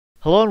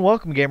Hello and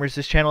welcome gamers,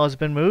 this channel has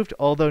been moved.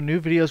 Although new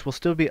videos will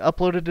still be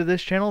uploaded to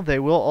this channel, they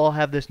will all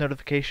have this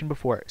notification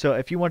before it. So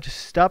if you want to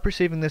stop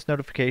receiving this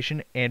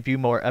notification and view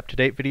more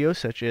up-to-date videos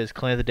such as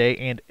Clan of the Day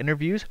and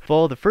interviews,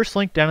 follow the first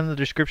link down in the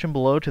description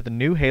below to the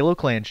new Halo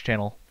Clans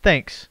channel.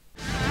 Thanks!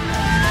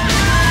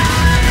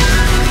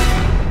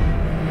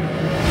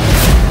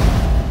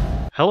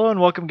 Hello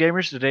and welcome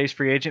gamers to today's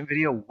free agent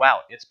video.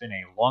 Wow, it's been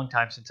a long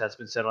time since that's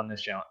been said on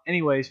this channel.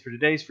 Anyways, for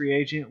today's free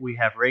agent we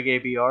have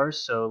Reggae BRs,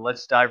 so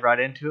let's dive right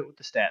into it with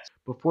the stats.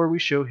 Before we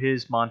show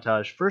his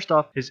montage, first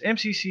off, his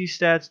MCC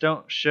stats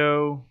don't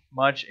show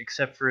much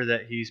except for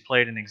that he's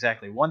played in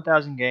exactly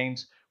 1,000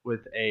 games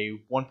with a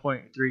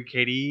 1.3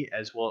 KD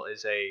as well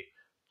as a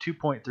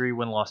 2.3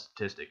 win-loss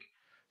statistic.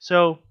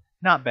 So,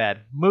 not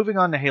bad. Moving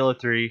on to Halo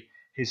 3.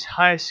 His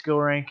highest skill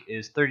rank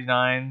is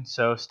 39,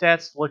 so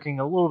stats looking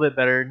a little bit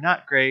better.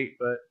 Not great,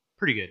 but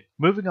pretty good.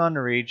 Moving on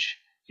to Reach,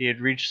 he had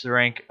reached the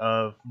rank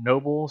of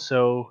Noble,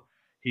 so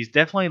he's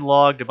definitely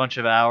logged a bunch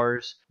of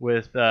hours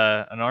with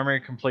an armor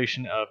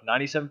completion of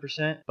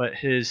 97%, but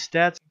his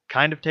stats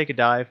kind of take a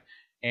dive.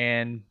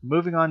 And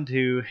moving on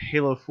to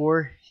Halo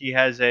 4, he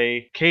has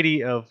a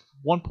KD of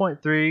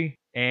 1.3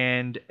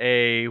 and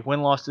a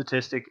win-loss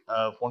statistic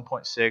of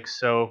 1.6,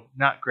 so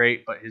not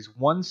great, but his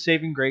one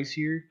saving grace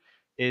here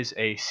is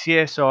a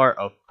CSR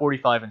of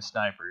 45 in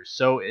snipers.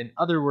 So in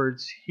other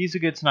words, he's a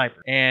good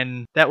sniper,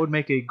 and that would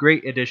make a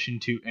great addition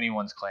to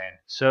anyone's clan.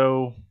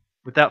 So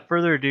without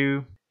further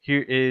ado,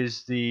 here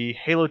is the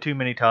Halo 2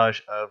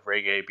 mini-tage of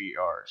Reggae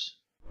BRs.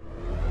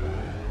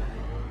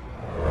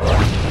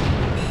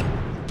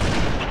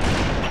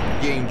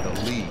 Gained the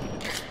lead.